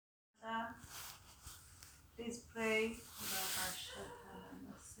pray.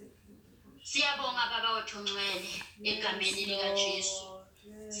 Siyabonga baba wethu ongcwele egameni lika Jesu.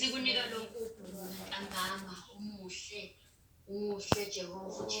 Sikunika lonke ubuntu ntambama umuhle. Umuhle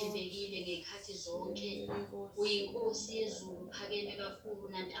Jehova uthembekile ngekhathi zonke. Uyinkosi yezulu phakeme kakhulu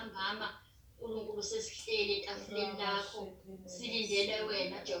nantambama uNkulunkulu sesihleli etafuleni lakho. Silindele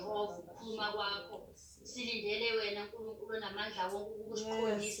wena Jehova ukukhuluma kwakho. Silindele wena uNkulunkulu onamandla wonke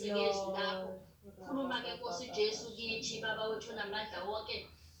ukusiqondise ngezwi lakho. Khuluma ke Nkosi Jesu kithi baba wethu onamandla wonke.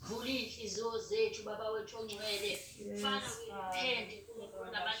 Vula iy'nhliziyo zethu baba wethu ongcwele. Father, we repent uNkulunkulu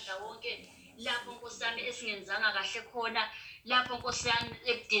onamandla wonke. Lapho Nkosi yami esingenzanga kahle khona, lapho Nkosi yami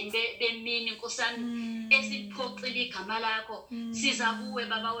ebudeni bemini Nkosi yami esiphoxile igama lakho. Siza kuwe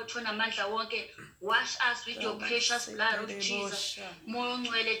baba wethu onamandla wonke. Wash us with your precious blood of Jesus. Moya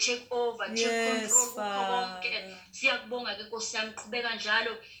ongcwele, take over, take control kukho konke. Siyakubonga ke Nkosi yami, qhubeka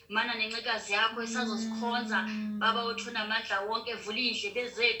njalo mana nencekazi yakho esazosikhonza baba wethu onamandla wonke. Vula iy'ndlebe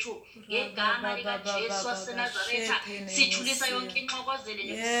zethu ngegama likaJesu waseNazaretha. Sithulisa yonke inxokozelo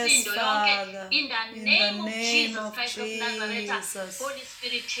nemisindo yonke in the name of Jesus Christ of Nazareth. Holy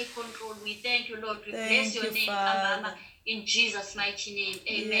Spirit, take control. We thank you, Lord. We bless your name, Mama. In Jesus' mighty name,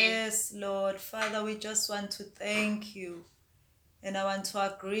 amen. Yes, Lord. Father, we just want to thank you. And I want to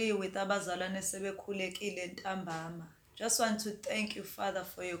agree with abazalwane sebekhulekile ntambama. Just want to thank you, Father,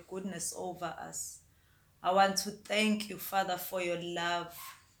 for your goodness over us. I want to thank you, Father, for your love.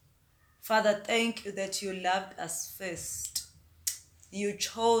 Father, thank you that you loved us first. You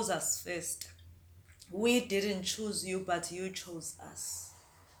chose us first. We didn't choose you, but you chose us.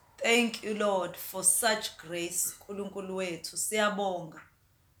 Thank you, Lord, for such grace. Nkulunkulu wethu siyabonga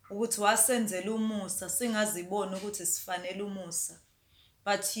ukuthi wasenzela umusa singaziboni ukuthi sifanele umusa.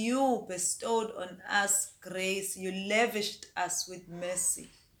 But you bestowed on us grace. You lavished us with mercy.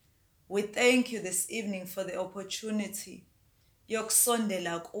 We thank you this evening for the opportunity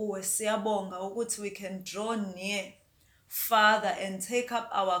yokusondela kuwe. Siyabonga ukuthi we can draw near, Father, and take up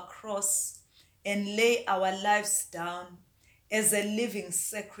our cross and lay our lives down as a living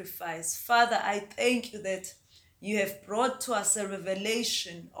sacrifice. Father, I thank you that you have brought to us a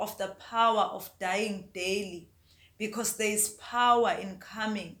revelation of the power of dying daily, because there is power in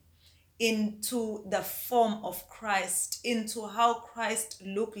coming into the form of Christ, into how Christ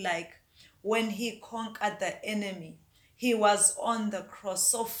looked like when he conquered the enemy. He was on the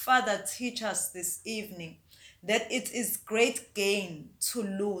cross. So Father, teach us this evening that it is great gain to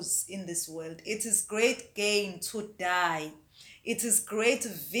lose in this world. It is great gain to die. It is great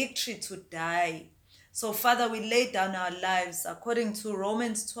victory to die. So Father, we lay down our lives according to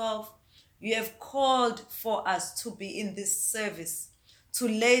Romans 12. You have called for us to be in this service, to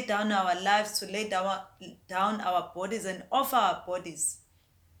lay down our lives, to lay down our bodies and offer our bodies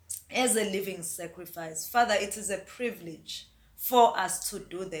as a living sacrifice. Father, it is a privilege for us to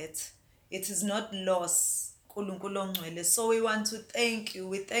do that. It is not loss. So we want to thank you.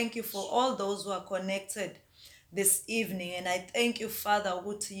 We thank you for all those who are connected this evening. And I thank you, Father,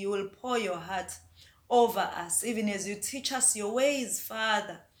 that you will pour your heart over us, even as you teach us your ways,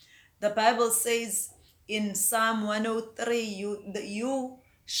 Father. The Bible says in Psalm 103, you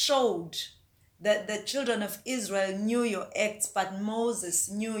showed that the children of Israel knew your acts, but Moses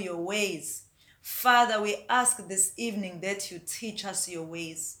knew your ways. Father, we ask this evening that you teach us your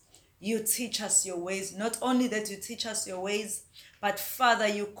ways. You teach us your ways. Not only that you teach us your ways, but Father,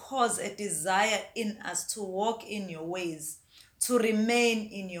 you cause a desire in us to walk in your ways, to remain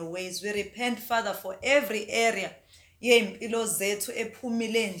in your ways. We repent, Father, for every area yempilo zethu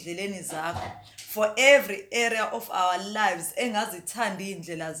ephumile endleleni zakho, for every area of our lives engazithandi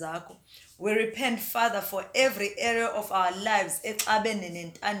indlela zakho. We repent, Father, for every area of our lives exabene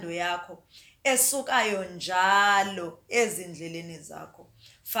nentando yakho, esukayo njalo ezindleleni zakho.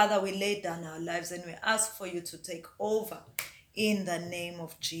 Father, we lay down our lives and we ask for you to take over in the name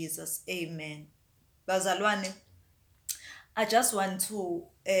of Jesus. Amen. Bazalwane, I just want to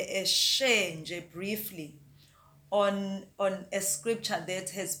share briefly on a scripture that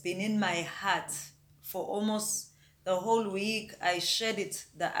has been in my heart for almost the whole week. I shared it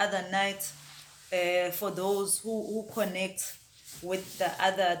the other night for those who connect with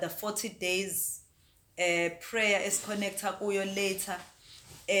the 40 days prayer is connected kuyo later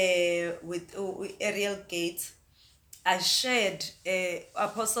with Ariel Gate. I shared,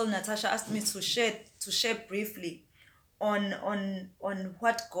 Apostle Natasha asked me to share briefly on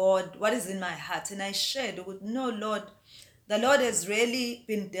what is in my heart. And I shared with, no, Lord, the Lord has really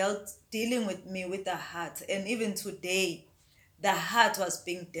been dealing with me with the heart. And even today, the heart was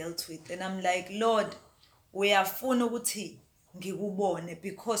being dealt with. And I'm like, Lord, uyafuna ukuthi ngikubone,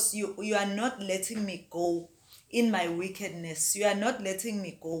 because you are not letting me go in my wickedness. You are not letting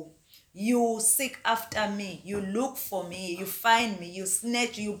me go. You seek after me. You look for me. You find me. You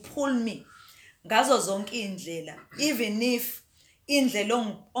snatch. You pull me. Ngazo zonke indlela. Even if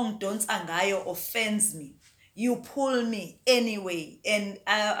indlela ongidonsa ngayo offends me, you pull me anyway. And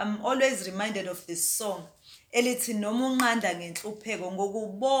I'm always reminded of this song. Elithi noma unqanda ngenhlupheko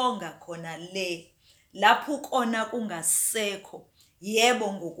ngokubonga khona le. Lapho kona kungasekho.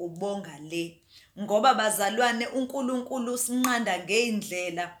 Yebo ngokubonga le. Ngoba bazalwane uNkulunkulu usinqanda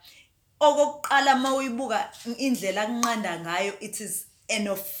ngeindlela. Okokuqala mawuyibuka indlela akunqanda ngayo, it is an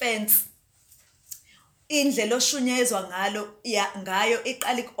offense. Indlela oshunyezwa ngayo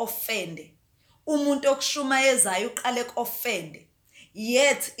iqala ikoffende. Umuntu okushumayezayo uqala ikoffende.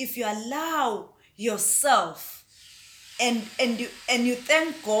 Yet if you allow yourself and you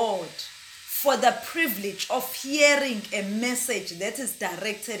thank God for the privilege of hearing a message that is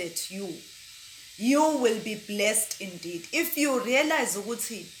directed at you, you will be blessed indeed. If you realize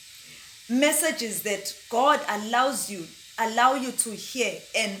ukuthi messages that God allow you to hear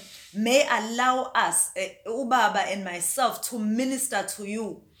and may allow us, Ubaba and myself, to minister to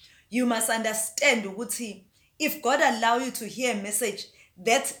you, you must understand ukuthi if God allow you to hear a message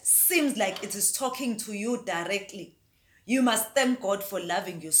that seems like it is talking to you directly, you must thank God for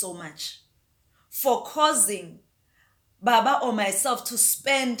loving you so much, for causing Baba or myself to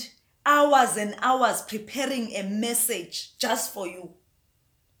spend hours and hours preparing a message just for you.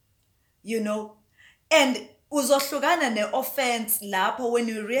 You know, and uzohlukana ne-offense lapho when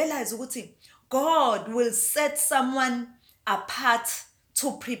you realize ukuthi God will set someone apart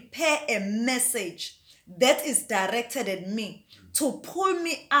to prepare a message that is directed at me, to pull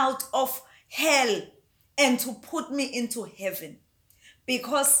me out of hell and to put me into heaven.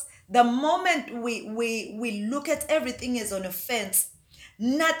 Because the moment we look at everything as an offense,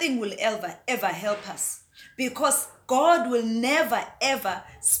 nothing will ever help us. Because God will never ever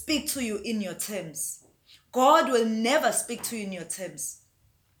speak to you in your terms. God will never speak to you in your terms.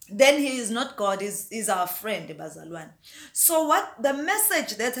 Then he is not God, is our friend, Bazalwan. So what the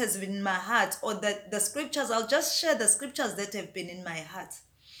message that has been in my heart, or the scriptures, I'll just share the scriptures that have been in my heart.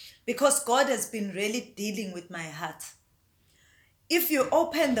 Because God has been really dealing with my heart. If you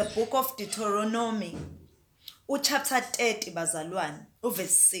open the book of Deuteronomy, chapter 30, Bazalwan,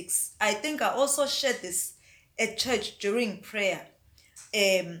 verse 6. I think I also shared this at church during prayer.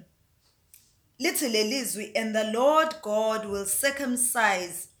 Little Elizwe, and the Lord God will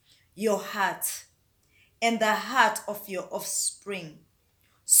circumcise your heart and the heart of your offspring,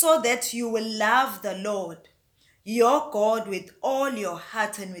 so that you will love the Lord your God with all your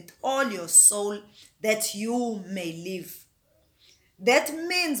heart and with all your soul, that you may live. That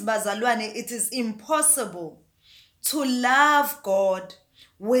means, Bazalwane, it is impossible to love God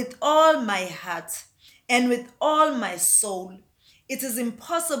with all my heart and with all my soul. It is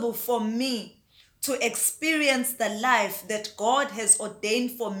impossible for me to experience the life that God has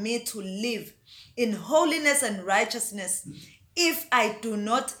ordained for me to live in holiness and righteousness if I do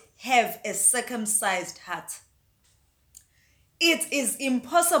not have a circumcised heart. It is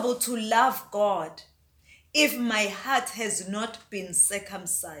impossible to love God if my heart has not been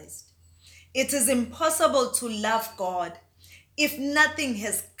circumcised. It is impossible to love God if nothing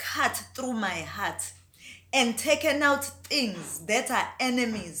has cut through my heart and taken out things that are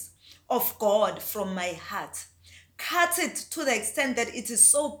enemies of God from my heart. Cut it to the extent that it is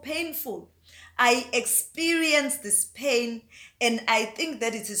so painful. I experience this pain and I think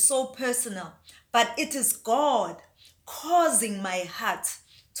that it is so personal, but it is God causing my heart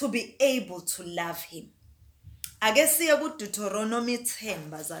to be able to love him. I guess here with Deuteronomy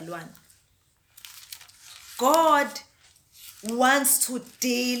 10, Bazalwan. God wants to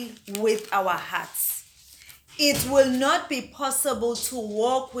deal with our hearts. It will not be possible to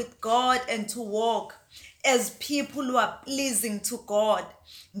walk with God and to walk as people who are pleasing to God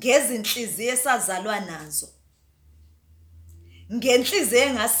ngezinhliziyo esazalwa nazo, ngenhliziyo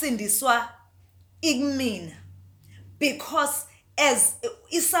engasindiswa ikumina, because as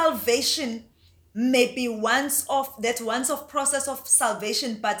salvation may be once off process of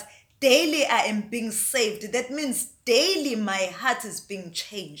salvation, but daily I am being saved. That means daily my heart is being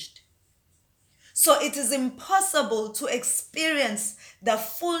changed. So it is impossible to experience the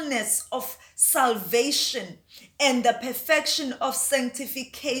fullness of salvation and the perfection of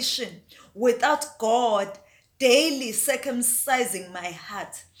sanctification without God daily circumcising my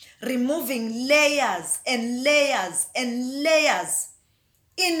heart, removing layers and layers and layers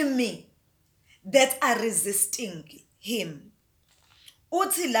in me that are resisting him.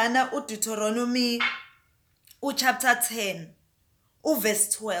 Uthi lana Deuteronomy chapter 10, verse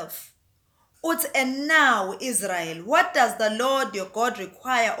 12. Uthi, and now, Israel, what does the Lord your God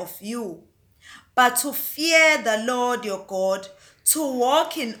require of you? But to fear the Lord your God, to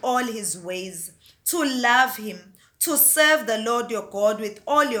walk in all his ways, to love him, to serve the Lord your God with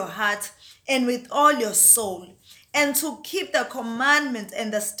all your heart and with all your soul, and to keep the commandment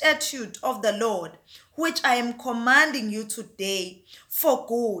and the statute of the Lord, which I am commanding you today for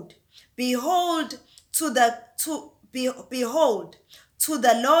good. Behold, to the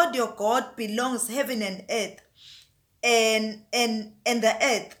Lord your God belongs heaven and earth, and the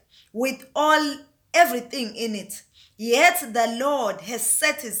earth with everything in it. Yet the Lord has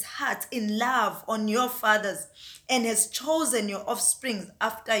set his heart in love on your fathers and has chosen your offspring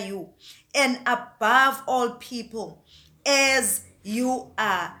after you and above all people as you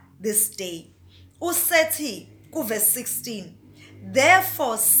are this day. Usethi verse 16,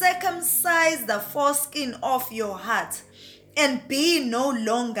 therefore circumcise the foreskin of your heart and be no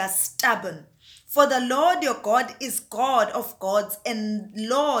longer stubborn. For the Lord your God is God of gods and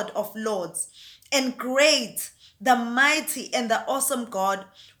Lord of lords, and great, the mighty and the awesome God,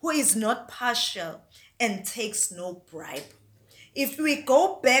 who is not partial and takes no bribe. If we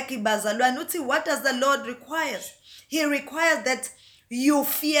go back, ibazalwane, uthi, what does the Lord require? He requires that you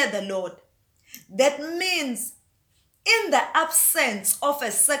fear the Lord. That means in the absence of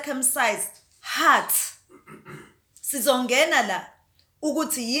a circumcised heart, sizongena la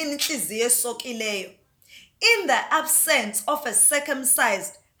ukuthi yini inhliziyo esokileyo. In the absence of a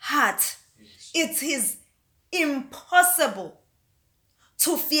circumcised heart, it is impossible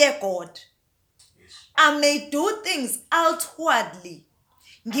to fear God. I may do things outwardly.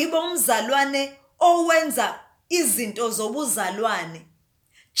 Ngibe umzalwane owenza izinto zobuzalwane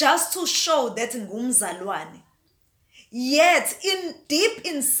just to show that ngumzalwane. Yet deep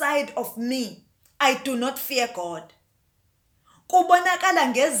inside of me, I do not fear God.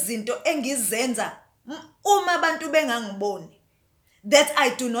 Kubonakala ngezinto engizenza uma abantu bengangiboni that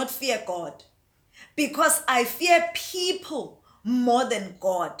I do not fear God, because I fear people more than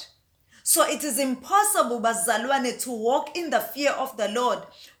God. So it is impossible, bazalwane, to walk in the fear of the Lord,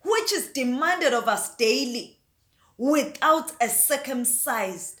 which is demanded of us daily, without a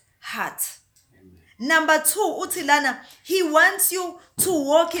circumcised heart. Amen. Number 2, utilana, he wants you to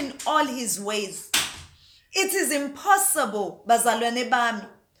walk in all his ways. It is impossible, bazalwane bami,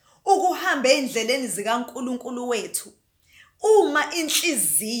 ukuhamba endleleni zikaNkulunkulu wethu uma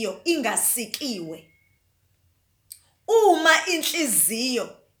inhliziyo ingasikiwe. Uma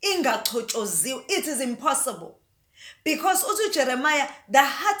inhliziyo ingachotshoziwe, it is impossible. Because uthi Jeremiah, the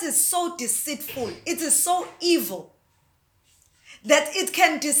heart is so deceitful, it is so evil, that it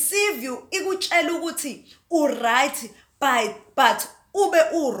can deceive you, ikutshela ukuthi right but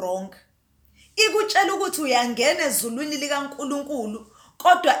ube wrong. Ikutshela ukuthi uyangena ezulwini likaNkulunkulu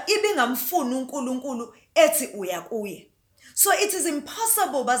kodwa ibingamfuni uNkulunkulu ethi uya kuye. So it is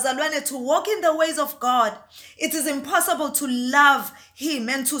impossible, bazalwane, to walk in the ways of God. It is impossible to love him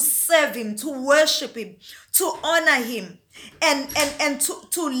and to serve him, to worship him, to honor him, and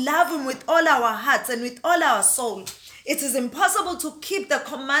to love him with all our hearts and with all our soul. It is impossible to keep the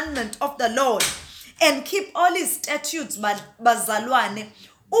commandment of the Lord and keep all his statutes, bazalwane,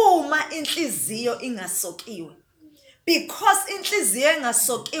 uma inhliziyo ingasokiwe. Because inhliziyo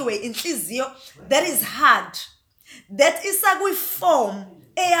ingasokiwe, inhliziyo that is hard, that isa kwi-form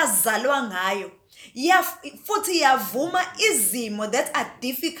eyazalwa ngayo, futhi yavuma izimo that are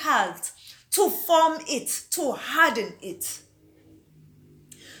difficult to form it, to harden it.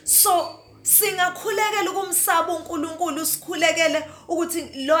 So singakhulekela ukumsaba uNkulunkulu, sikhulekele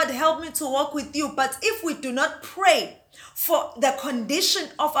ukuthi Lord, help me to walk with you. But if we do not pray for the condition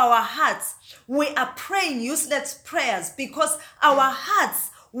of our hearts, we are praying useless prayers, because our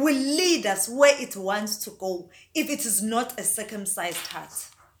hearts will lead us where it wants to go if it is not a circumcised heart.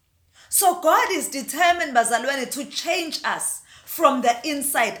 So God is determined, bazalwane, to change us from the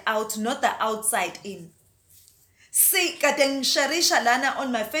inside out, not the outside in. See, kade ngisharisha lana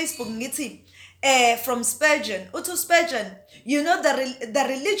on my Facebook ngithi from Spurgeon, Utu Spurgeon, you know the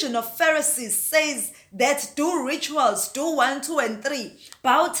religion of Pharisees says that do rituals, do 1, 2, and 3,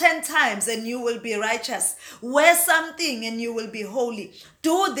 bow 10 times and you will be righteous, wear something and you will be holy,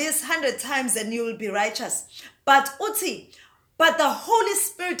 do this 100 times and you will be righteous. But the Holy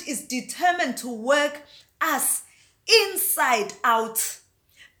Spirit is determined to work us inside out.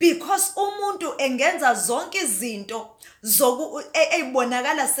 Because umuntu engenza zonke izinto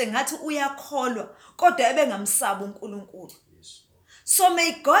eyibonakala sengathi uyakholwa kodwa ebengamsaba uNkulunkulu. So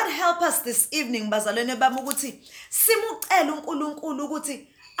may God help us this evening, bazalwane bami, ukuthi simucela uNkulunkulu ukuthi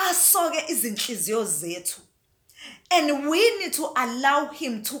asoke izinhliziyo zethu. And we need to allow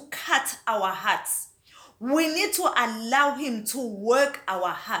him to cut our hearts. We need to allow him to work our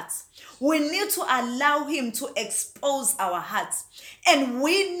hearts. We need to allow him to expose our hearts. And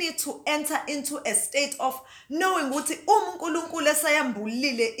we need to enter into a state of knowing ukuthi uNkulunkulu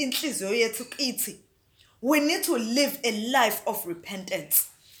esayambulile inhliziyo yethu kithi. We need to live a life of repentance.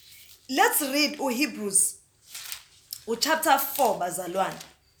 Let's read Hebrews chapter 4 bazalwane.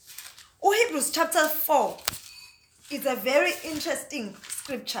 Hebrews chapter 4 is a very interesting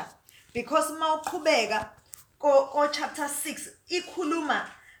scripture because mawuqhubeka ko chapter 6 ikhuluma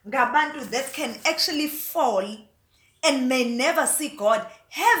ngabantu that can actually fall and may never see God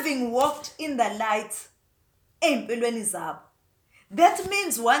having walked in the light empilweni zabo. That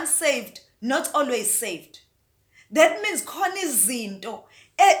means once saved, not always saved. That means khona izinto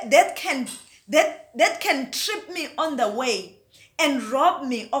that can trip me on the way and rob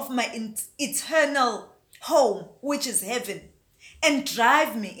me of my eternal home, which is heaven, and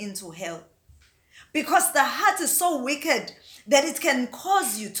drive me into hell. Because the heart is so wicked that it can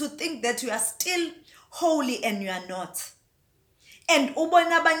cause you to think that you are still holy and you are not. And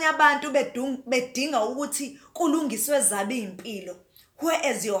ubona abanye abantu bedinga ukuthi kulungiswe zabe impilo,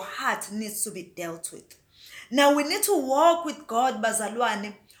 whereas your heart needs to be dealt with. Now we need to walk with God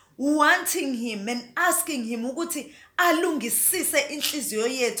bazalwane, wanting him and asking him ukuthi alungisise inhliziyo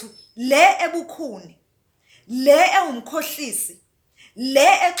yethu le ebukhuni, le ewumkhohlisi,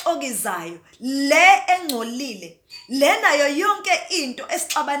 le exokizayo, le engcolile, le nayo yonke into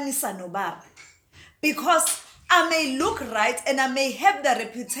esixabanisa noBaba. Because I may look right and I may have the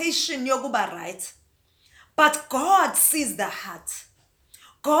reputation yokuba right, but God sees the heart.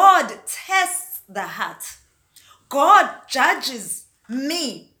 God tests the heart. God judges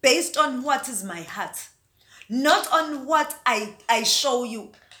me based on what is my heart, not on what I show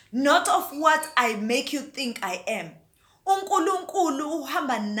you, not of what I make you think I am. uNkulunkulu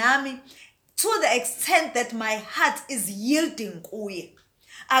uhamba nami to the extent that my heart is yielding kuye.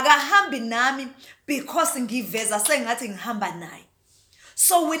 Akahambi nami because ngiveza sengathi ngihamba naye.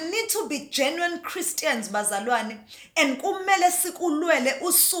 So we need to be genuine Christians bazalwane, and kumele sikulwele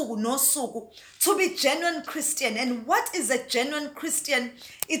usuku nosuku to be genuine Christian. And what is a genuine Christian?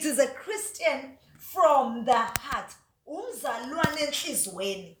 It is a Christian from the heart. Umzalwane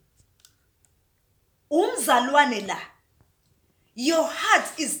enhlizweni. Umzalwane la. Your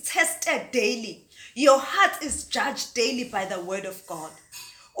heart is tested daily. Your heart is judged daily by the word of God.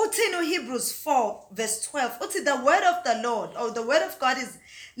 Uthino Hebrews 4 verse 12. Uthi the word of the Lord, or the word of God, is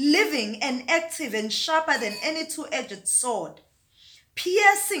living and active and sharper than any two-edged sword,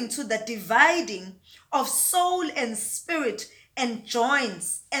 piercing to the dividing of soul and spirit and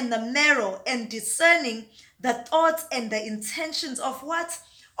joints and the marrow, and discerning the thoughts and the intentions of what?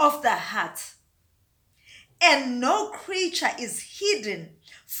 Of the heart. And no creature is hidden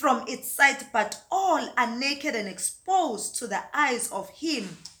from its sight, but all are naked and exposed to the eyes of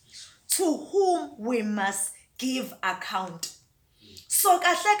him to whom we must give account. So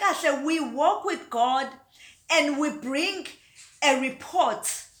kahle kahle, we walk with God and we bring a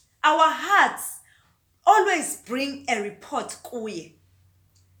report. Our hearts always bring a report kuye.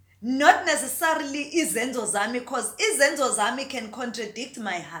 Not necessarily izenzo zami, because izenzo zami can contradict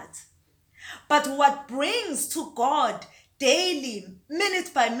my heart. But what brings to God daily,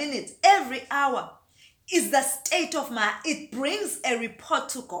 minute by minute, every hour, is the state of my, it brings a report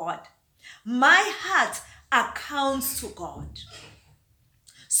to God. My heart accounts to God.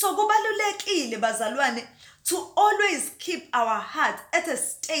 So kubalulekile bazalwane to always keep our heart at a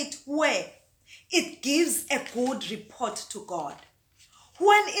state where it gives a good report to God.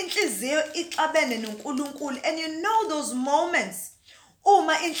 When inhliziyo ixabene noNkulunkulu, and you know those moments,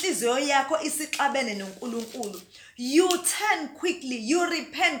 uma inhliziyo yakho isixabene noNkulunkulu, you turn quickly, you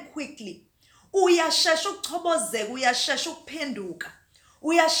repent quickly. Uyashesha ukuchobozeka, uyashesha ukuphenduka,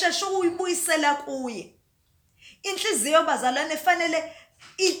 uyashesha uyibuyisela kuye. Inhliziyo bazalwane fanele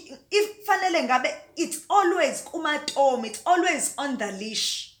ngabe it's always kumatomi, it's always on the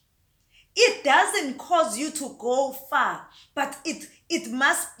leash. It doesn't cause you to go far, but it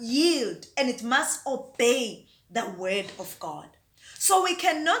must yield and it must obey the word of God. So we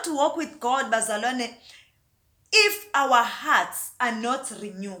cannot walk with God bazalwane if our hearts are not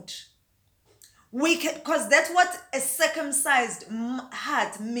renewed. Because that's what a circumcised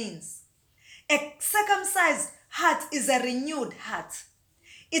heart means. A circumcised heart is a renewed heart.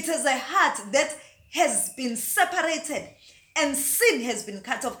 It is a heart that has been separated and sin has been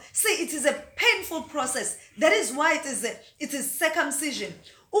cut off. See, it is a painful process. That is why it is circumcision.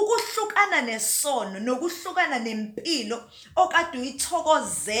 ukuhlukana nesono nokuhlukana nempilo okade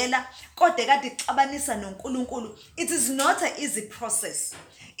uyithokozela kodwa kade ixabanisa noNkulunkulu, it is not an easy process.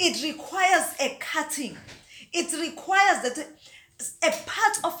 It requires a cutting. It requires that a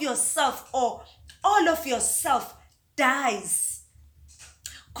part of yourself or all of yourself dies.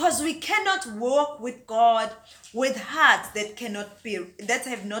 Because we cannot walk with God with hearts that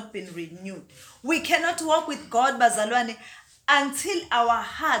have not been renewed. We cannot walk with God, bazalwane, until our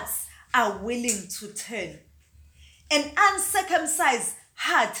hearts are willing to turn. An uncircumcised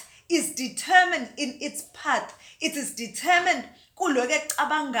heart is determined in its path. It is determined kuloko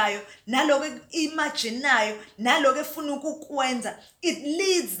ekucabangayo, naloko imaginayo, naloko efuna ukukwenza. It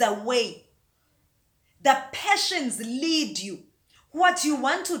leads the way. The passions lead you. What you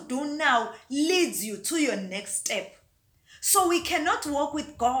want to do now leads you to your next step. So we cannot walk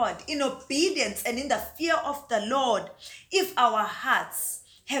with God in obedience and in the fear of the Lord if our hearts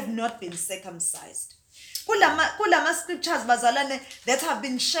have not been circumcised. Kulama scriptures, bazalwane, that have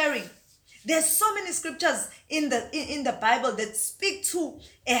been sharing. There's so many scriptures in the Bible that speak to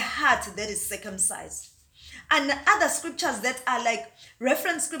a heart that is circumcised. And other scriptures that are like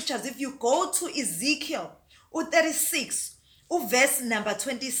reference scriptures. If you go to Ezekiel 36, verse number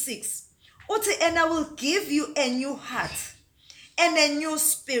 26, and I will give you a new heart and a new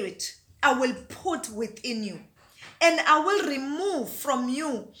spirit I will put within you, and I will remove from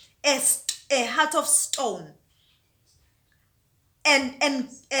you a heart of stone, and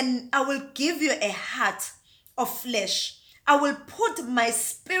I will give you a heart of flesh. I will put my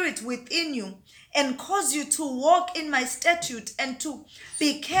spirit within you and cause you to walk in my statute and to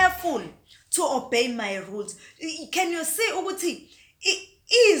be careful to obey my rules. Can you see ukuthi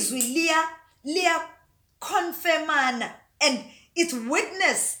izwi liya confirmana, and it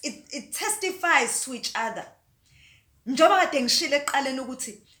witness, it testifies to each other. Njoba kade ngishilo eqaleni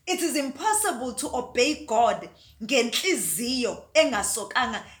ukuthi it is impossible to obey God ngenhliziyo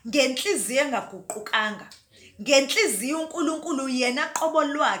engasokanga, ngenhliziyo engaguqukanga, ngenhliziyo uNkulunkulu yena qobo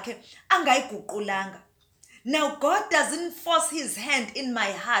lwakhe angayiguqulanga. Now God doesn't force his hand in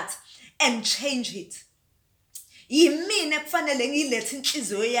my heart and change it. Yimina kufanele ngilethe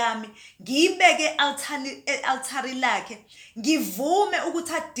inhliziyo yami ngiyibeke altari lakhe, ngivume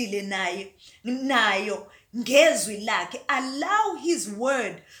ukuthi adile nayo ngezwi lakhe. Allow his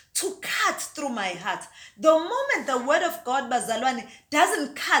word to cut through my heart. The moment the word of God, bazalwane,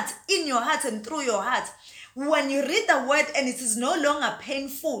 doesn't cut in your heart and through your heart, when you read the word and it is no longer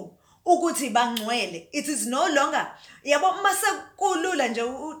painful ukuthi bangcwele, it is no longer yabo mase kulula nje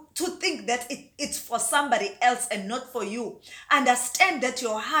to think that it's for somebody else and not for you. Understand that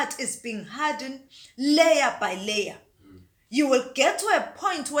your heart is being hardened layer by layer. You will get to a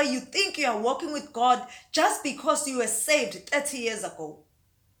point where you think you are walking with God just because you were saved 30 years ago.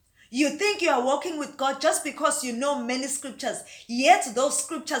 You think you are walking with God just because you know many scriptures, yet those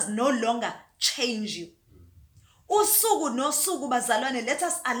scriptures no longer change you. Usuku no suku, bazalwane, let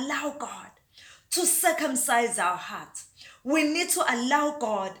us allow God to circumcise our hearts. We need to allow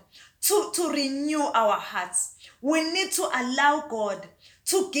God to renew our hearts. We need to allow God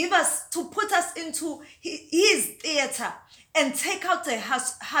to put us into his theater and take out a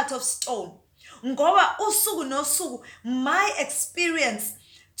heart of stone. Ngoba usuku no suku, my experience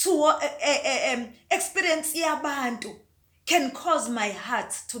to experience yabantu can cause my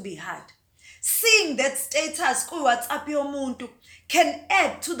heart to be hard. Seeing that status ku WhatsApp yomuntu can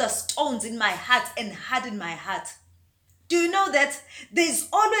add to the stones in my heart and harden my heart. Do you know that there's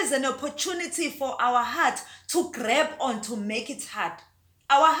always an opportunity for our heart to grab on to make it hard?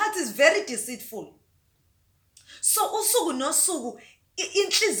 Our heart is very deceitful. So usuku no suku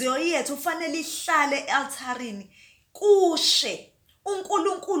inhliziyo yethu fanele ihlale ealtarini kushe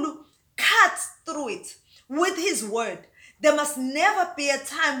uNkulunkulu cut through it with his word. There must never be a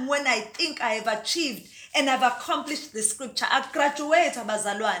time when I think I have achieved and I've accomplished the scripture. I graduate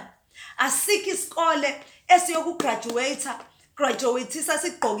abazalwane. Asikho isikole graduateisa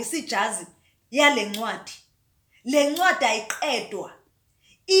sigqokisa ijazi yale ncwadi. Le ncwadi ayiqedwa.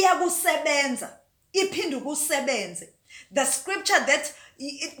 Iyakusebenza. Iphinde ukusebenze. The scripture that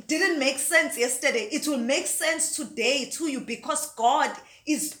it didn't make sense yesterday, it will make sense today to you because God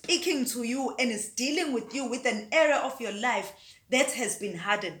is speaking to you and is dealing with you with an area of your life that has been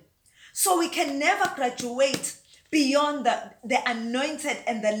hardened. So we can never graduate beyond the anointed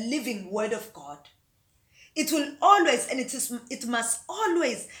and the living word of God. It will always, and it must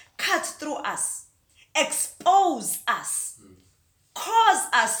always cut through us, expose us, cause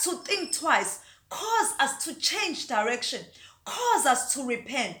us to think twice, cause us to change direction, cause us to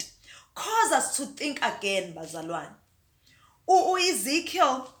repent, cause us to think again, bazalwane.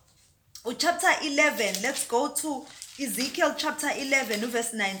 Ezekiel chapter 11. Let's go to Ezekiel chapter 11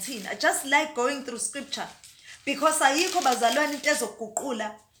 verse 19. I just like going through scripture because ayikho bazalwane into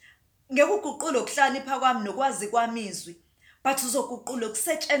ezokuguqula. Ngeke uguqule ukuhlakanipha kwami nokwazi kwami izwi, but uzoguqula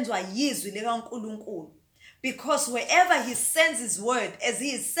ukusetshenzwa yizwi likaNkulunkulu. Because wherever he sends his word, as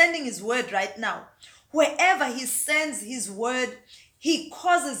he is sending his word right now, wherever he sends his word, he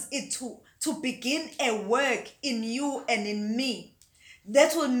causes it to begin a work in you and in me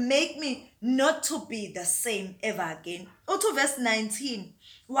that will make me not to be the same ever again. To verse 19,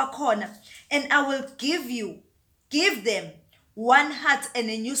 wakhona, and I will give them one heart and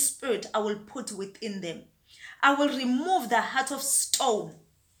a new spirit I will put within them. I will remove the heart of stone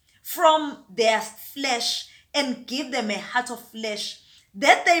from their flesh and give them a heart of flesh,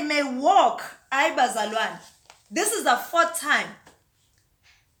 that they may walk. Ay bazalwane, this is the 4th time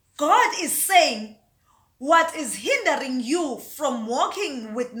God is saying, what is hindering you from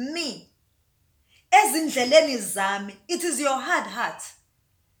walking with me ezindleleni zami, it is your hard heart.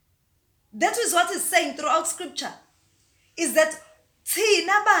 That is what is saying throughout scripture, is that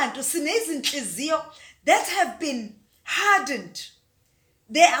thina bantu sinezinhliziyo that have been hardened.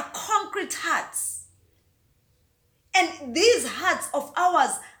 They are concrete hearts. And these hearts of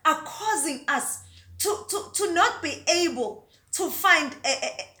ours are causing us to not be able to find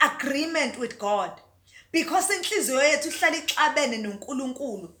a agreement with God. Because inhliziyo yethu ihlala ixabene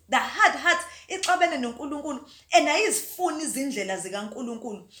noNkulunkulu. The hard heart ixabene noNkulunkulu and ayizifuni izindlela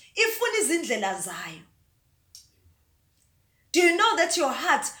zikaNkulunkulu. Ifuna izindlela zayo. Do you know that your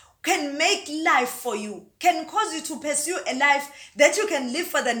heart can make life for you, can cause you to pursue a life that you can live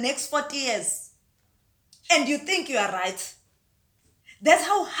for the next 40 years? And you think you are right. That's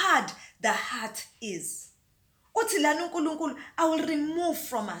how hard the heart is. Uthi lana uNkulunkulu, I will remove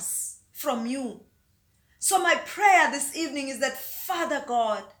from you. So my prayer this evening is that, Father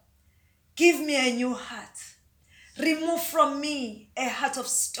God, give me a new heart. Remove from me a heart of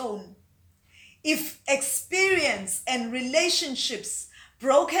stone. If experience and relationships,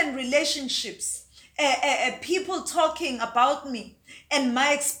 broken relationships, people talking about me and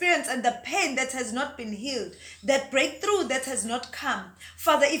my experience and the pain that has not been healed, that breakthrough that has not come.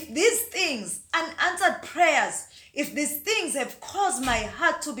 Father, if these things, unanswered prayers, if these things have caused my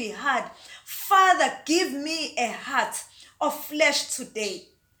heart to be hard, Father, give me a heart of flesh today.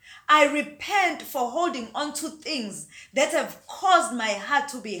 I repent for holding on to things that have caused my heart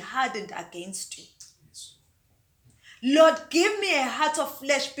to be hardened against you. Lord, give me a heart of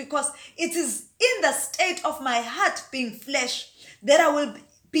flesh, because it is in the state of my heart being flesh that I will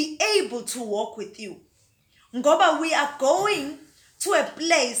be able to walk with you. Ngoba we are going to a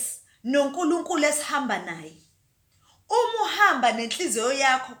place noNkulunkulu esihamba naye. Uma uhamba nenhliziyo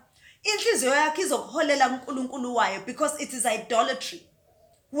yakho, inhliziyo yakho izokuholela kuNkulunkulu wayo, because it is idolatry.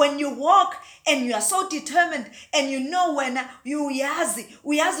 When you walk and you are so determined and you know when you uyazi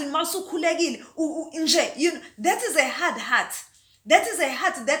masukhulekile nje, you know, that is a hard heart. That is a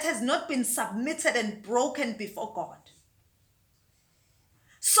heart that has not been submitted and broken before God.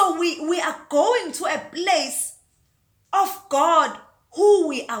 So we are going to a place of God who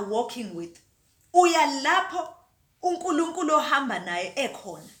we are walking with. Uya lapho uNkulunkulu ohamba naye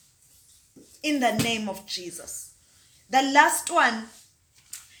ekhona. In the name of Jesus. The last one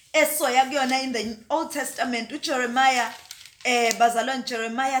esoya kuyona in the Old Testament, Jeremiah, bazalwane,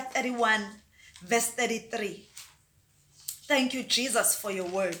 Jeremiah 31 verse 33. Thank you, Jesus, for your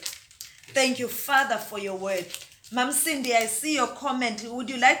word. Thank you, Father, for your word. Ma'am Cindy, I see your comment. Would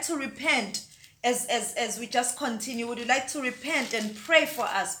you like to repent as we just continue? Would you like to repent and pray for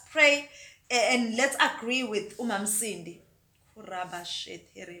us? Pray and let's agree with Ma'am Cindy.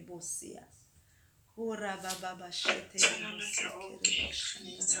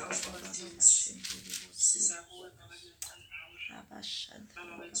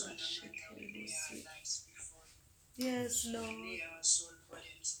 Yes, Lord.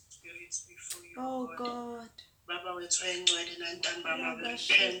 Oh God. Baba wethu oyingcwele nantambama, we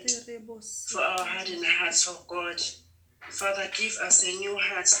repent for our hardened hearts, oh God. Father, give us a new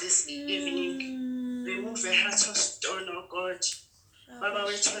heart this evening. Remove a heart of stone, oh God. Baba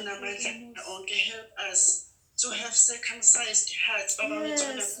wethu onamandla onke, help us to have circumcised hearts. Baba wethu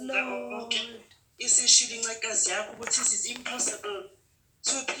onke, isishilo incekazi yakho ukuthi it is impossible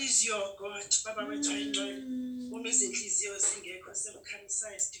to please your God. Baba wethu oyingcwele, uma izinhliziyo zingekho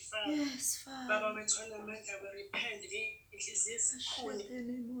circumcised, Father. Yes, Father. Baba wethu onamandla, we repent inhliziyo ezikhuni.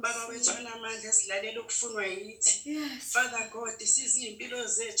 Baba wethu onamandla, esilalela ukufunwa yithi. Yes. Father God, sizimpilo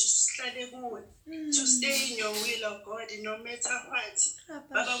zethu sihlale kuwe, to stay in your will, oh God, no matter what.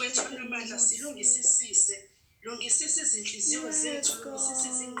 Baba wethu onamandla, silungisisise lungisisa izinhliziyo Yes, zethu, lungisisa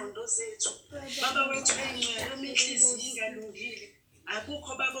God. izingqondo zethu. Baba wethu engcwele, uma inhliziyo ingalungile,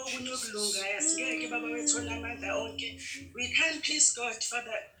 akukho baba okunye okulungayo, asingeke baba wethu onamandla onke. We can't please God,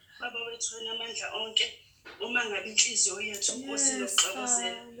 Father, baba wethu onamandla onke, uma ngabe inhliziyo yethu Nkosi Yes,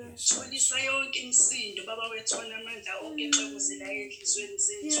 nokuxakozela. Father. Thulisa yonke imisindo baba wethu onamandla onke exakozelayo enhliziyweni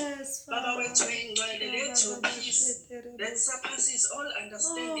zethu. Yes, Baba wethu Father. engcwele, let your peace that surpasses all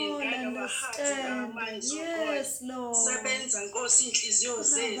understanding, All guide our hearts and our understanding. minds, oh God. Yes, Lord. Sebenza Nkosi inhliziyo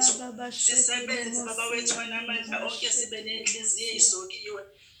zethu. Sisebenze baba wethu onamandla onke, sibe nenhliziyo ezisokiwe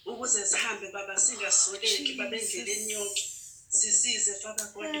ukuze sihambe baba singasoleki baba endleleni yonke. Sisize Father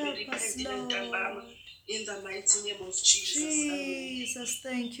God, we Help us, repent ntambama. Lord. In the mighty name of Jesus. Amen. Jesus,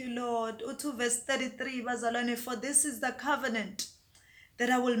 thank you, Lord. Utu verse 33, bazalwane, for this is the covenant that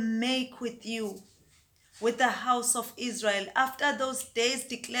I will make with you, with the house of Israel. After those days,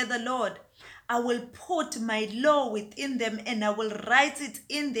 declare the Lord, I will put my law within them and I will write it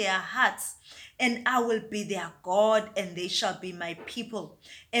in their hearts, and I will be their God and they shall be my people.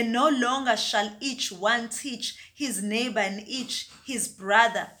 And no longer shall each one teach his neighbor and each his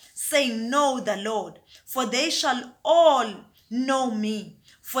brother, saying, know the Lord, for they shall all know me,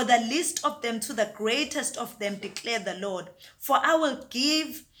 for the least of them to the greatest of them, declare the Lord. For I will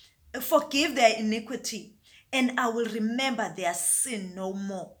forgive their iniquity, and I will remember their sin no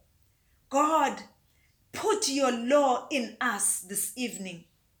more. God, put your law in us this evening.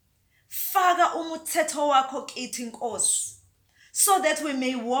 Faka umthetho wakho kithi Nkosi, so that we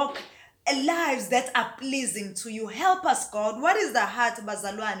may walk lives that are pleasing to you. Help us, God. What is the heart,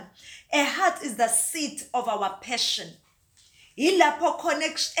 bazalwane? A heart is the seat of our passion. Ilapho khona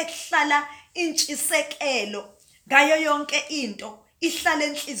ekuhlala intshisekelo ngayo yonke into ihlala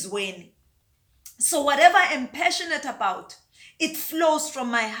enhlizweni. So whatever I'm passionate about, it flows from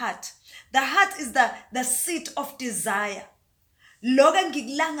my heart. The heart is the seat of desire. Lokho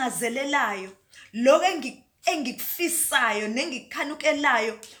engikulangazelelayo, lokho engikufisayo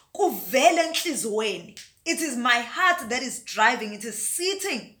nengikhanukelayo kuvela enhlizweni. It is my heart that is driving. It is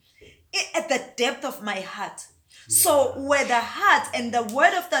sitting at the depth of my heart. So where the heart and the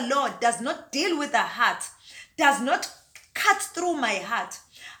word of the Lord does not deal with the heart, does not cut through my heart,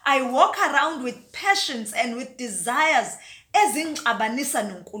 I walk around with passions and with desires ezingixabanisa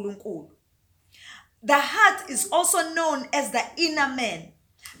noNkulunkulu. The heart is also known as the inner man,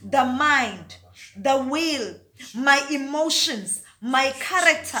 the mind, the will, my emotions, my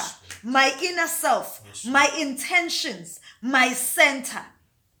character, my inner self, my intentions, my center.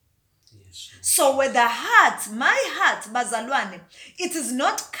 So with the heart, my heart, bazalwane, it is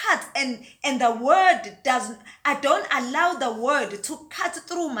not cut and the word I don't allow the word to cut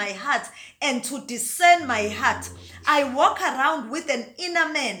through my heart and to discern my heart. I walk around with an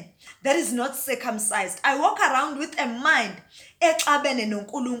inner man that is not circumcised. I walk around with a mind exabene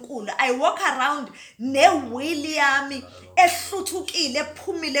noNkulunkulu. I walk around ne-will yami ehluthukile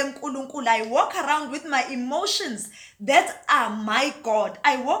ephumile kuNkulunkulu. I walk around with my emotions that are my God.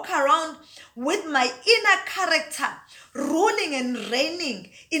 I walk around with my inner character ruling and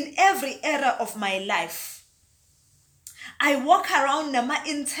reigning in every area of my life. I walk around nama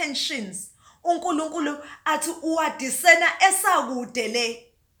intentions. uNkulunkulu athi uwadisena esakude le.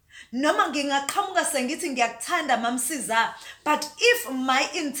 Noma ngingaqhamuka sengithi ngiyakuthanda mamsiza, but if my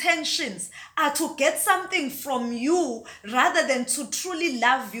intentions are to get something from you rather than to truly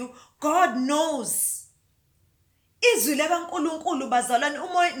love you, God knows. Izwi likaNkulunkulu bazalwane,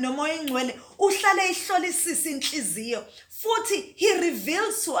 umoya nomoya ingcwele uhlale ihlolisisa inhliziyo. Futhi he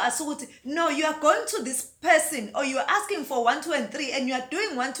reveals to us ukuthi no, you are going to this person or you are asking for 1, 2 and 3 and you are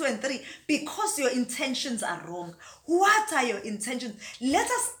doing 1, 2 and 3 because your intentions are wrong. What are your intentions?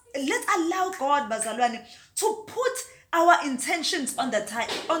 Let's allow God, bazalwane, to put our intentions on the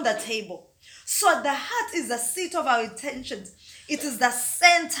table. So the heart is the seat of our intentions. It is the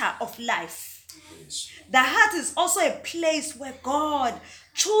center of life. The heart is also a place where God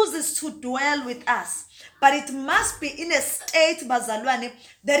chooses to dwell with us, but it must be in a state, bazalwane,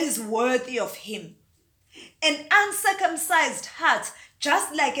 that is worthy of him. An uncircumcised heart,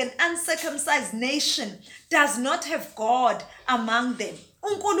 just like an uncircumcised nation, does not have God among them.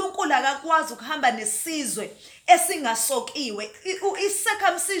 uNkulunkulu akakwazi ukuhamba nesizwe esingasokiwe.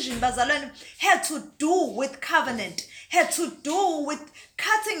 I-circumcision, bazalwane, had to do with covenant, had to do with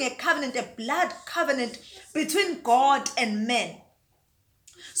cutting a covenant, a blood covenant between God and man.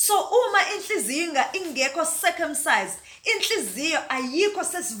 So uma inhliziyo ingekho circumcised, inhliziyo ayikho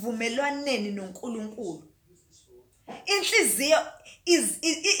sesivumelwaneni noNkulunkulu. Inhliziyo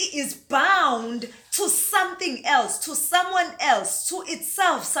is bound to something else, to someone else, to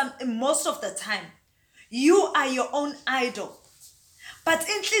itself most of the time. You are your own idol. But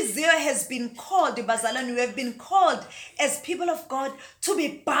inhliziyo has been called, bazalwane, we have been called as people of God to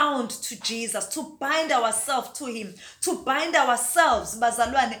be bound to Jesus, to bind ourselves to him, to bind ourselves,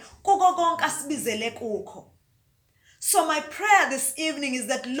 bazalwane, kuko konke asibizele kukho. So my prayer this evening is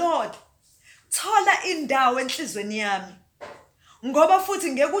that, Lord, thola indawo enhlizweni yami. Ngoba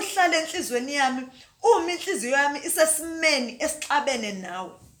futhi ngeke uhlale enhlizweni yami uma inhliziyo yami isesimeni esixabene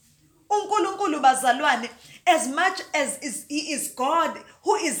nawe. uNkulunkulu bazalwane, as much as he is God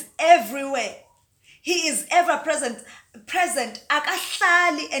who is everywhere, he is ever present,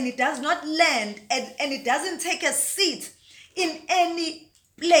 akahlali, and he does not land and it doesn't take a seat in any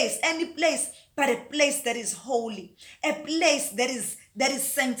place, but a place that is holy, a place that is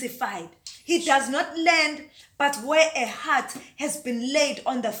sanctified. He does not land, but where a heart has been laid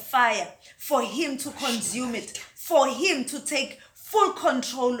on the fire for him to consume it, for him to take full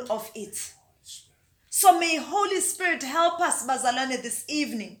control of it. So may Holy Spirit help us, bazalwane, this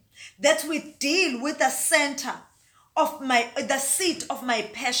evening, that we deal with the center of the seat of my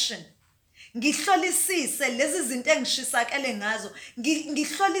passion. Ngihlolisise lezi zinto engishisakele ngazo,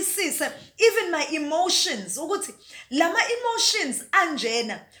 ngihlolisise even my emotions, ukuthi lama emotions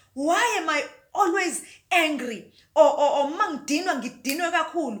anjena, why am I always angry, or ngidinwe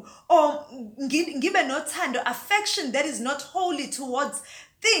kakhulu, or ngibe nothando, affection that is not holy towards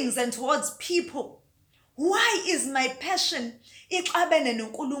things and towards people? Why is my passion ixabene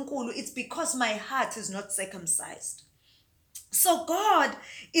noNkulunkulu? It's because my heart is not circumcised. So God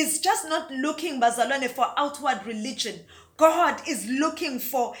is just not looking, bazalwane, for outward religion. God is looking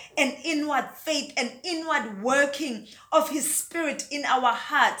for an inward faith, an inward working of his spirit in our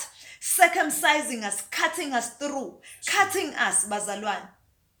heart, circumcising us, cutting us through, cutting us, bazalwane.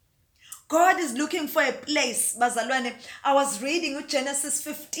 God is looking for a place, bazalwane. I was reading Genesis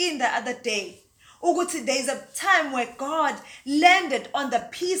 15 the other day. Ukuthi there is a time where God landed on the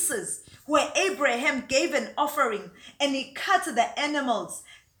pieces where Abraham gave an offering and he cut the animals,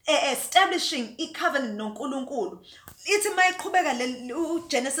 establishing a covenant noNkulunkulu. Ithi mayiqhubeka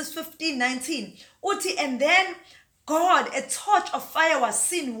Genesis 15:19. Uthi, and then God, a torch of fire was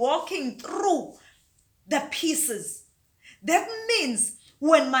seen walking through the pieces. That means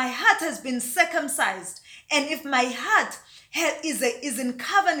when my heart has been circumcised, and if my heart is in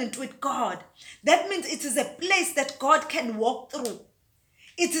covenant with God, that means it is a place that God can walk through.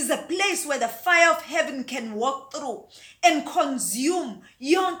 It is a place where the fire of heaven can walk through and consume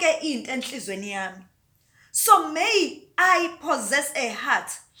yonke into enhlizweni yami. So may I possess a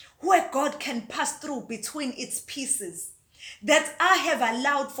heart where God can pass through between its pieces, that I have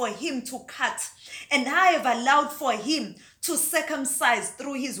allowed for him to cut, and I have allowed for him to circumcise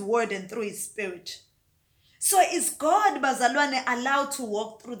through his word and through his spirit. So is God, bazalwane, allowed to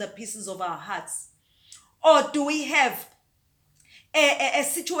walk through the pieces of our hearts? Or do we have a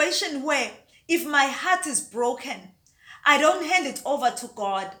situation where if my heart is broken, I don't hand it over to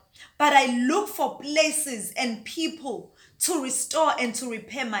God, but I look for places and people to restore and to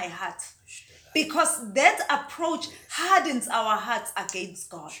repair my heart? Because that approach hardens our hearts against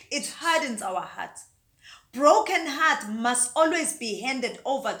God. It hardens our hearts. Broken heart must always be handed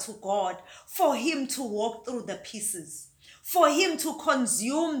over to God for him to walk through the pieces, for him to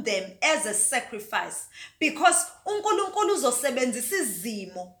consume them as a sacrifice. Because uNkulunkulu uzosebenzisa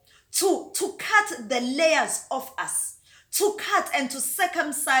izimo to cut the layers of us, to cut and to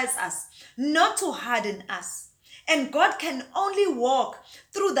circumcise us, not to harden us. And God can only walk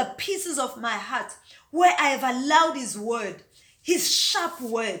through the pieces of my heart where I have allowed his word, his sharp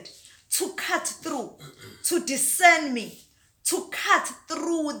word, to cut through, to discern me, to cut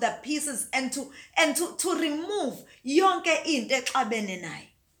through the pieces and to remove yonke into exabene nayo.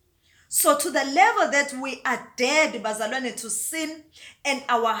 So to the level that we are dead, bazalwane, to sin, and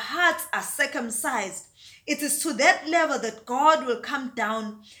our hearts are circumcised, it is to that level that God will come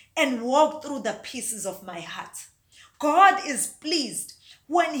down and walk through the pieces of my heart. God is pleased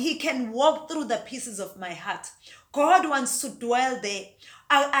when he can walk through the pieces of my heart. God wants to dwell there.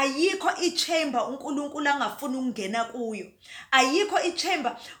 Ayikho i-chamber uNkulunkulu angafuna ukungena kuyo. Ayikho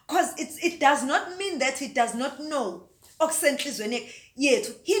i-chamber, because it does not mean that he does not know okusenhlizweni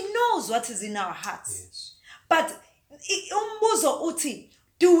yethu. He knows what is in our hearts. Yes. But umbuzo uthi,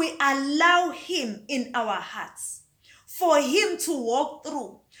 do we allow him in our hearts for him to walk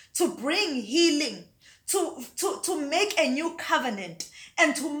through, to bring healing, to make a new covenant,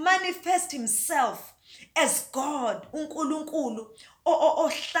 and to manifest himself as God, uNkulunkulu,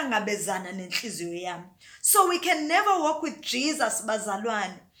 ohlangabezana nenhliziyo yami? So we can never walk with Jesus,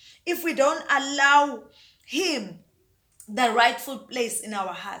 bazalwane, if we don't allow him the rightful place in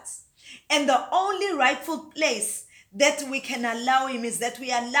our hearts. And the only rightful place that we can allow him is that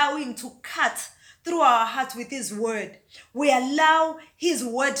we allow him to cut through our heart with his word. We allow his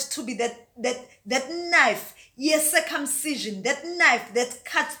word to be that knife, yes, circumcision, that knife that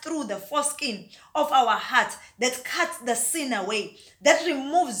cuts through the foreskin of our heart, that cuts the sin away, that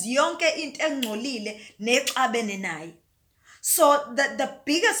removes yonke into engcolile nexabene nayo. So the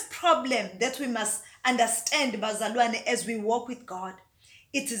biggest problem that we must understand, bazalwane, as we walk with God,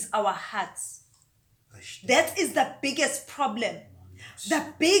 it is our hearts. That is the biggest problem. The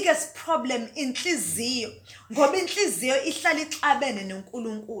biggest problem inhliziyo, ngoba inhliziyo ihlala ixabene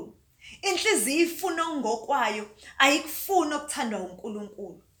noNkulunkulu. Inhliziyo ifuna ngokwayo, ayikufuna okuthandwa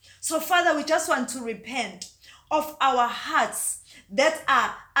uNkulunkulu. So Father, we just want to repent of our hearts that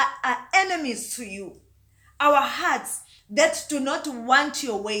are enemies to you. Our hearts that do not want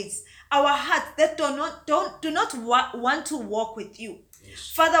your ways. Our hearts that do not want to walk with you.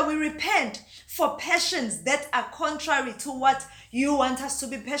 Yes. Father, we repent for passions that are contrary to what you want us to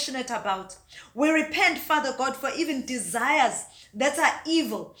be passionate about. We repent, Father God, for even desires that are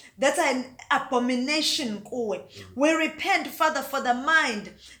evil, that are an abomination. We repent, Father, for the mind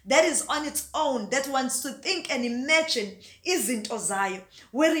that is on its own, that wants to think and imagine isn't Ozayo.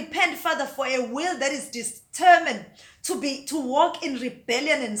 We repent, Father, for a will that is determined to walk in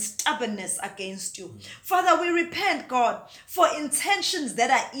rebellion and stubbornness against you. Father, we repent, God, for intentions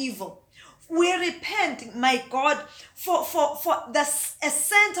that are evil. We repent, my God, for a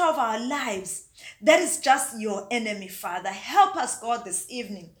center of our lives that is just your enemy, Father. Help us, God, this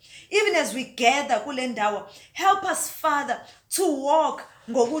evening. Even as we gather kule ndawo, help us, Father, to walk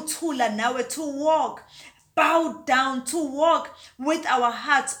ngokuthula nawe, to walk bow down, to walk with our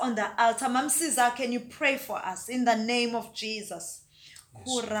hearts on the altar. Mamsiza, can you pray for us in the name of Jesus?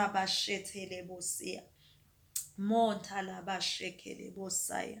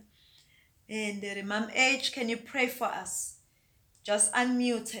 And Mom H, can you pray for us? Just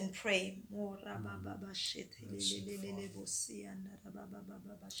unmute and pray.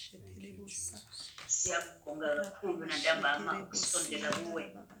 Siyabonga kakhulu nantambama ukusondela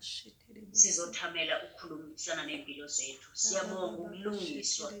kuwe sizothamela ukukhulumisana nempilo zethu. Siyabonga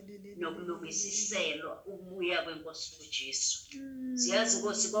ukulungiswa nokulungisiselwa ukubuya kwenkosi uJesu. Siyazi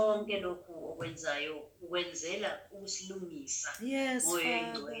ukuthi konke lokhu okwenzayo ukwenzela ukusilungisa moyo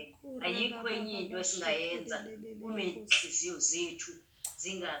engcwele. Ayikho enye into esingayenza uma inhliziyo zethu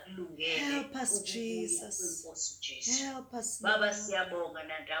zingakulungele. Help us, Jesus. Help us, Baba, siyabonga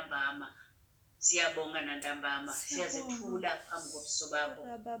nantambama. Siyabonga nantambama. Siyazithula phambi kobuso bakho.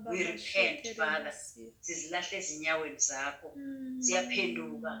 We repent, Father. Sizilahle ezinyaweni zakho.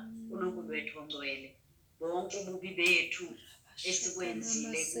 Siyaphenduka uNkulunkulu wethu ongcwele. Bonke ububi bethu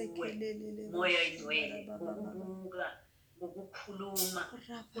esikwenzile kuwe moya engcwele, ngokubuka, ngokukhuluma,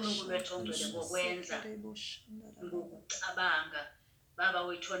 uNkulunkulu wethu ongcwele, ngokwenza, ngokucabanga. Baba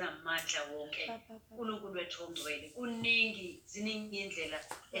wethu onamandla wonke, uNkulunkulu wethu ongcwele, ziningi indlela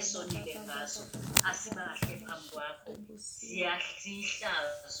esonile ngazo. Asibahle phambi kwakho.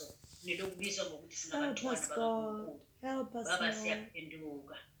 Siyahlazo nelokubizwa ngokuthi singabantwana bakaNkulunkulu. Baba,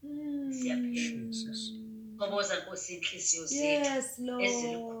 siyaphenduka. Siyaphenduka. Ngoboza Nkosi inhliziyo zethu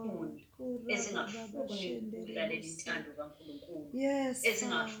ezilukhuni, ezingafuni ukulalela intando kaNkulunkulu,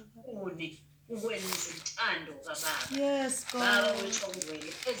 ezingafuni ukwenza izintando kaBaba. Baba wethu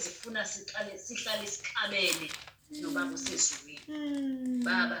ongcwele, ezifuna sihlale isikhabene nobaba usezulwini.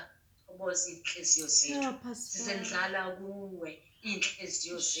 Baba, ngoboza inhliziyo zethu, sizendlala kuwe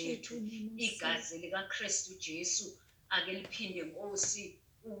inhliziyo zethu. Igazi likaKristu Jesu ake liphinde Nkosi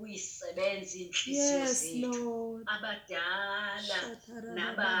ukuyisebenza inhliziyo zethu, abadala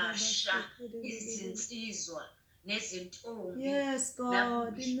nabasha, izinsizwa nezintombi,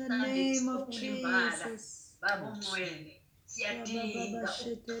 God, in the name of Jesus. Baba ongcwele, siyadinga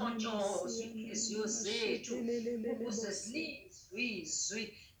ukuthontoza inhliziyo zethu ukuze zilizwe izwi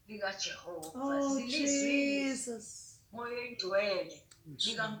likaJehova, zilizwe moya engcwele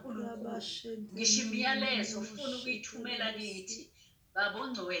likaNkulunkulu. Ngisho imiyalezo ufuna ukuyithumela kithi, Baba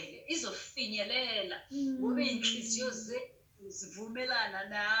ongcwele, izofinyelela ngoba inhliziyo zethu zivumelana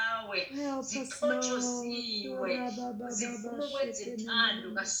nawe, ziqhotshosiwe, zifuna ukwenza intando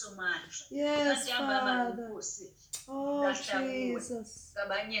kaSomandla. Baba Nkosi,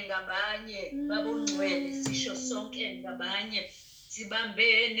 ngabanye Baba ongcwele, sisho sonke ngabanye,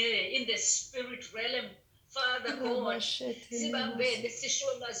 sibambene in the spirit realm, Father God, sibambene sisho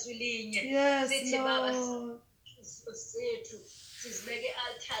ngazwi linye, sithi Baba zethu sizibeke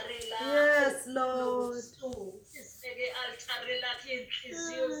altare lakho, sizibeke altare lakho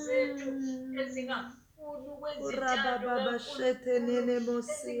inhliziyo zethu ezingafuni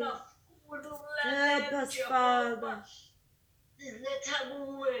Help us, Father.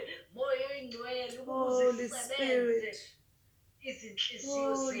 Holy Spirit.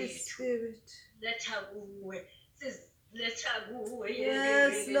 Holy Spirit.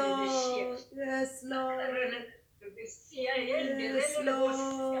 Yes, Lord. Yes, Lord. Yes,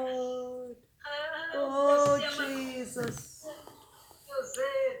 Lord. Oh, Jesus.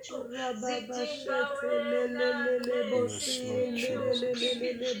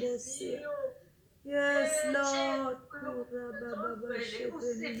 Yes, Lord.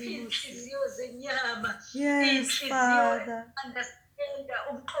 Yes, Father.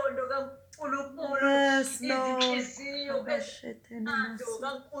 Yes, Lord.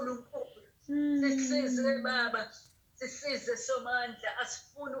 Sisize somandla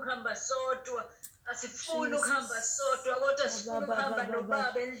asifuni ukuhamba sodwa asifuni ukuhamba sodwa kodwa sifuna ukuhamba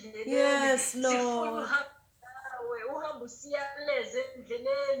nobaba endleleni Yes, sifuna Lord. ukuhamba nawe uhamba usiyaleze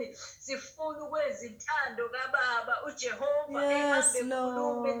endleleni sifuna ukwenza intando kababa uJehova Yes, ehambe ekhuluma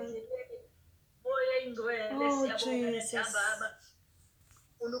Lord. endleleni moya ingcwele Oh, siyabonga Jesus. nethambama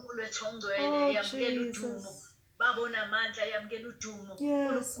uNkulunkulu wethu ongcwele Oh, yamukela udumo Jesus. babona amandla yamukela udumo Yes,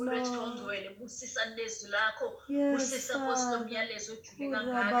 uNkulunkulu wethu Lord. ongcwele busisa nezwi lakho Yes, busisa Nkosi Father. lomyalezo ojule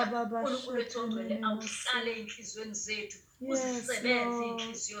kangaka uNkulunkulu wethu ongcwele awuhlale ey'nhliziyweni zethu Yes, uzisebenze Lord.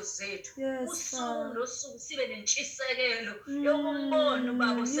 iy'nhliziyo zethu Yes, usuku Father. nosuku sibe nentshisekelo yokumbona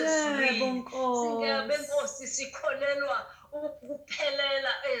ubaba usezulwini Yebo, singabe Nkosi. Nkosi sikholelwa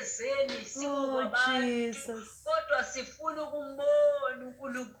ukuphelela ezeni Oh, sikokwabantu Jesus. kodwa sifuna ukumbona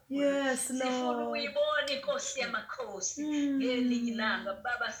uNkulunkulu Yes, sifuna Lord. ukuyibona inkosi yamakhosi ngelinye ilanga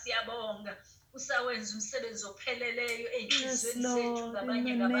baba siyabonga usawenza umsebenzi opheleleyo Yes, ey'nhliziyweni zethu Lord. In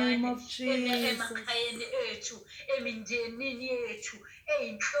ngabanye the name ngabanye of Jesus. emakhayeni ethu emindenini yethu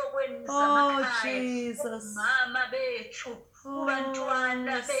ey'nhlokweni Oh, zamakhaya Jesus. mama bethu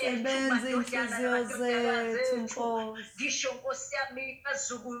kubantwana Oh, bethu sebenza madodana inhliziyo namadodakazi zethu, ethu Nkosi. ngisho Nkosi yami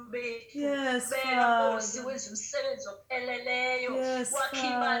bazukulu bethu Yes, beka Nkosi Father. wenza umsebenzi opheleleyo Yes, wakha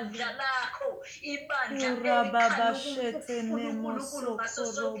ibandla Father. lakho ibandla Urababa elikhanya shete ukufuna uNkulunkulu ngaso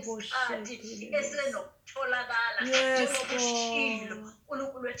sonke nemosokorobo isikhathi shekele. esenokutholakala Yes, njengoba ushilo Lord.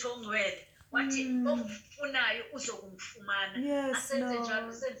 uNkulunkulu wethu ongcwele wathi okufunayo uzokumfumana Yes, asenze njalo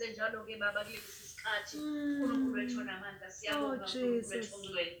Lord. senze njalo-ke baba kulesi sikhathi uNkulunkulu wethu onamandla Oh, siyabonga uNkulunkulu wethu Jesus.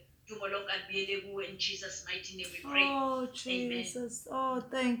 ongcwele dumo lonke alibuyele kuwe in Jesus mighty name we pray. Oh, Jesus. Oh,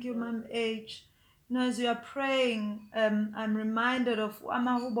 thank you, Mom H. You know, as you are praying, I'm reminded of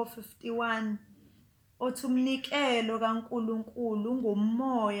Amahubo 51. Othi umnikelo kaNkulunkulu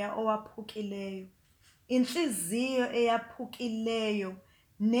ngumoya owaphukileyo. Inhliziyo eyaphukileyo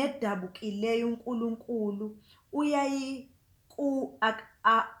nedabukileyo uNkulunkulu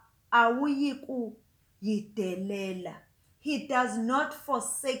awuyikuyidelela. He does not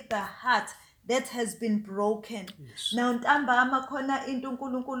forsake the heart that has been broken. Yes. Now ntambama khona into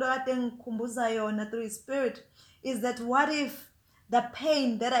uNkulunkulu kade ngikhumbuza yona through his spirit is that what if the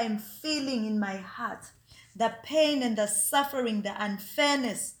pain that I'm feeling in my heart, the pain and the suffering, the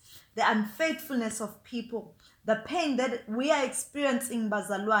unfairness, the unfaithfulness of people, the pain that we are experiencing,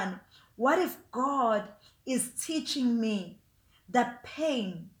 Bazalwane, what if God is teaching me the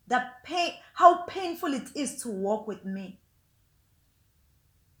pain, how painful it is to walk with me?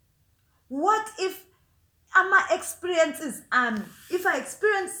 What if my experience is if I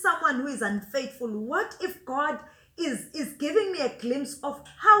experience someone who is unfaithful, what if God is giving me a glimpse of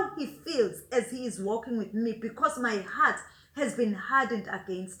how he feels as he is walking with me because my heart has been hardened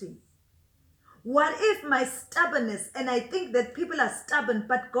against him? What if my stubbornness, and I think that people are stubborn,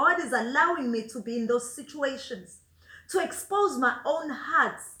 but God is allowing me to be in those situations to expose my own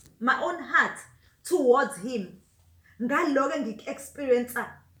heart towards him. Ngaloke ngik-experience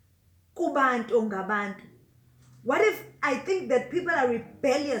kubantu ngabantu. What if I think that people are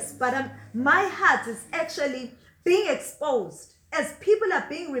rebellious, but my heart is actually being exposed as people are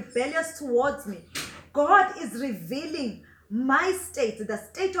being rebellious towards me? God is revealing my state, the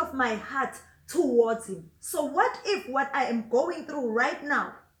state of my heart towards him. So what if what I am going through right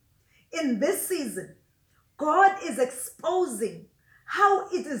now in this season, God is exposing how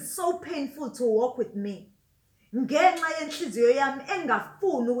it is so painful to walk with me? Ngenxa yenhliziyo yami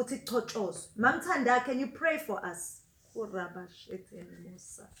engafuni ukuthi ichotshozwe. Mamthanda, can you pray for us?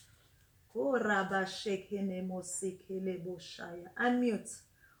 Unmute.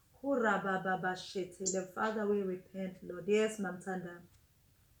 Father, we repent, Lord. Yes, Mamthanda.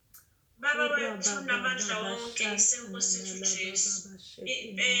 Baba wethu namandla wonke isenkosi ethu Jesu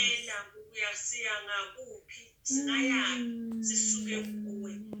impela ukuyasiya ngakuphi singaya sisuke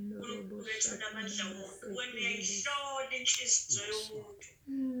kuwe uNkulunkulu wethu onamandla wonke wena uyayihlola inhliziyo yomuntu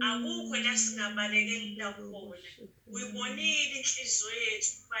akukho la singabalekela khona uyibonile inhliziyo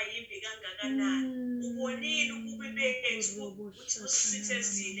yethu ukuba yimbi kangakanani ubonile ububi bethu ukuthi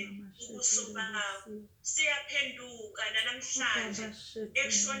busithezile ubuso bakho siyaphenduka namhlanje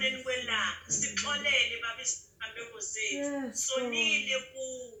ekushoneni kwelanga sixolele baba isiphambeko zethu sonile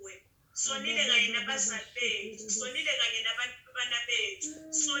kuwe sonile kanye nabazali bethu sonile kanye nabantwana bethu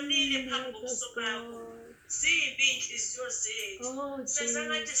sonile phambi kobuso bakho zimbi inhliziyo zethu senza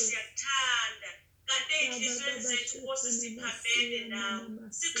ngathi siyakuthanda kanti ey'nhliziyweni zethu Nkosi siphambene nawe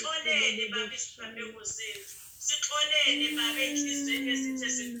sixolele baba isiphambeko zethu sixolele baba ey'nhliziyweni ezithe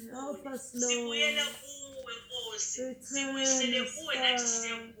zikhulu sibuyela kuwe Nkosi sibuyisele kuwe nathi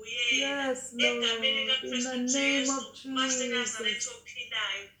siyakubuyela egameni likaKristu Jesu waseNazaretha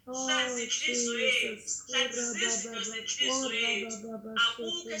ophilayo hlazi inhliziyo yethu hlazi izinto zenhliziyo yethu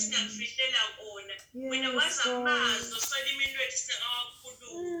akukho esingakufihlela kona wena wazi amazwi oselimini lwethu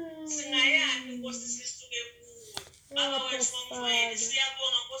singakawakhulumi singayaphi Nkosi sisuke kuwe baba wethu ongcwele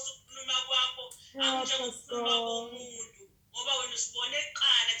siyabonga Nkosi ukukhuluma kwakho akunjengokukhuluma komuntu ngoba wena usibone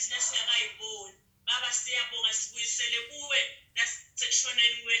kuqala thina singakayiboni baba siyabonga sibuyisele kuwe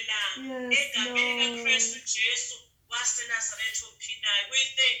nasekushoneni kwelanga egameni likaKristu Jesu waseNazaretha ophilayo. We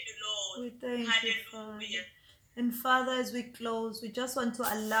thank you, Lord. We thank Hallelujah. you, Father. And Father, as we close, we just want to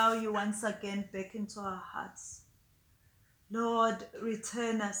allow you once again back into our hearts. Lord,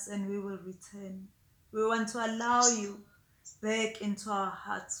 return us and we will return. We want to allow you back into our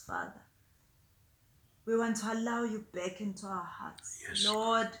hearts, Father. We want to allow you back into our hearts. Yes.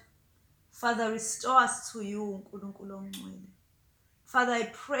 Lord, Father, restore us to you, uNkulunkulu ongcwele. Father, I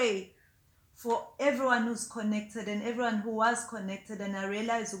pray for everyone who's connected and everyone who was connected, and I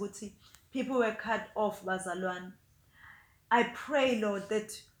realize ukuthi people were cut off, bazalwane. I pray, Lord,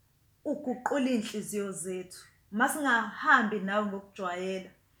 that uguqule inhliziyo zethu. Masingahambi nawe ngokujwayela.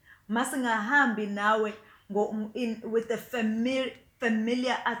 Masingahambi nawe with a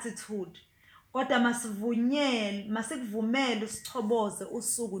familiar attitude. Kodwa masikuvumele usithoboze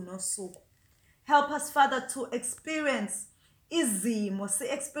usuku nosuku. Help us, Father, to experience izimo,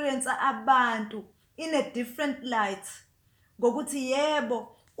 experience abantu in a different light. Ngokuthi yebo,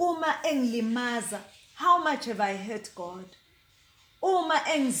 uma engilimaza, how much have I hurt God? Uma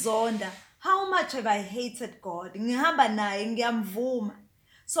engizonda, how much have I hated God? Ngihamba naye, ngiyamvuma.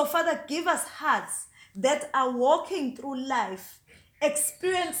 So Father, give us hearts that are walking through life,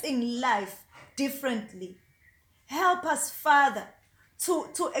 experiencing life differently. Help us, Father,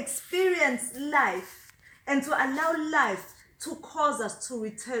 to experience life and to allow life to cause us to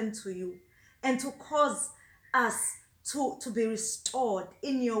return to you and to cause us to be restored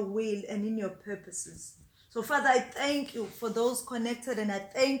in your will and in your purposes. So Father, I thank you for those connected, and I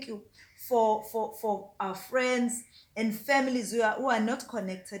thank you for our friends and families who are not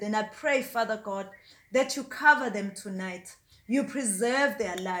connected. And I pray, Father God, that you cover them tonight. You preserve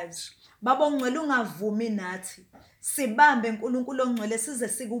their lives. Baba ongcwele ungavumi nathi. Sibambe uNkulunkulu ongcwele size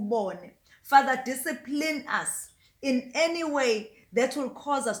sikubone. Father, discipline us in any way that will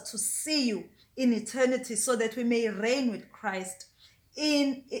cause us to see you in eternity, so that we may reign with Christ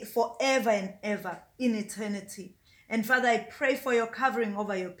in forever and ever in eternity. And Father, I pray for your covering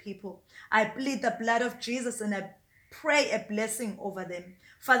over your people. I plead the blood of Jesus and I pray a blessing over them.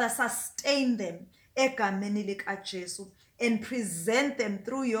 Father, sustain them egameni likaJesu and present them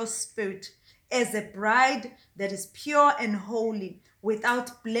through your Spirit as a bride that is pure and holy,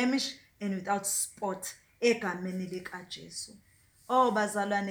 without blemish and without spot egameni likaJesu. Oh bazalwane,